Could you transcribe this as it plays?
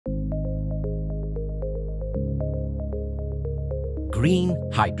Green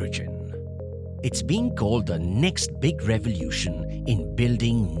hydrogen. It's being called the next big revolution in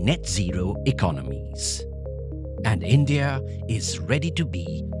building net zero economies. And India is ready to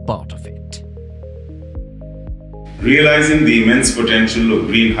be part of it. Realizing the immense potential of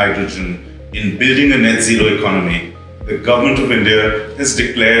green hydrogen in building a net zero economy, the Government of India has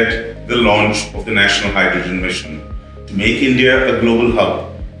declared the launch of the National Hydrogen Mission to make India a global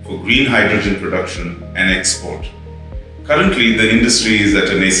hub for green hydrogen production and export. Currently, the industry is at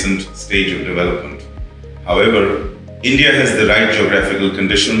a nascent stage of development. However, India has the right geographical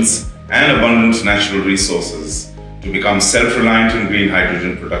conditions and abundant natural resources to become self-reliant in green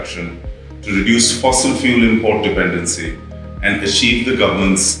hydrogen production, to reduce fossil fuel import dependency, and achieve the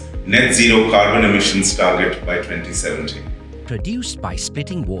government's net zero carbon emissions target by 2070. Produced by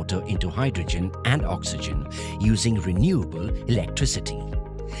splitting water into hydrogen and oxygen using renewable electricity,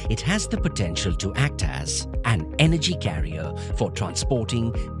 it has the potential to act as an energy carrier for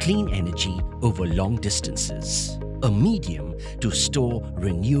transporting clean energy over long distances, a medium to store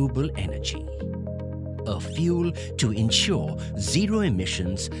renewable energy, a fuel to ensure zero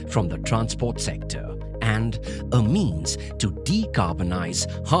emissions from the transport sector, and a means to decarbonize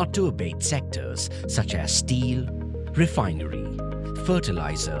hard-to-abate sectors such as steel, refinery,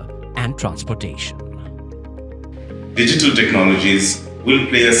 fertilizer, and transportation. Digital technologies will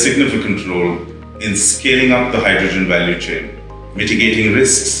play a significant role in scaling up the hydrogen value chain, mitigating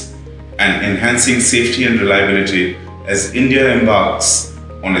risks, and enhancing safety and reliability as India embarks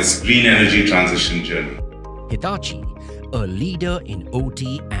on its green energy transition journey. Hitachi, a leader in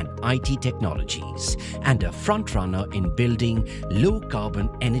OT and IT technologies and a frontrunner in building low-carbon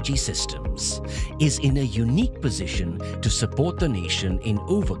energy systems, is in a unique position to support the nation in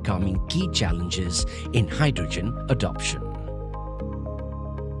overcoming key challenges in hydrogen adoption.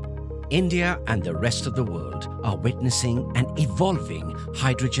 India and the rest of the world are witnessing an evolving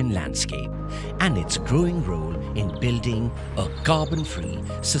hydrogen landscape and its growing role in building a carbon-free,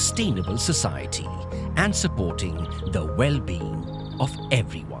 sustainable society and supporting the well-being of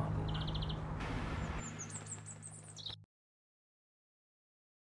everyone.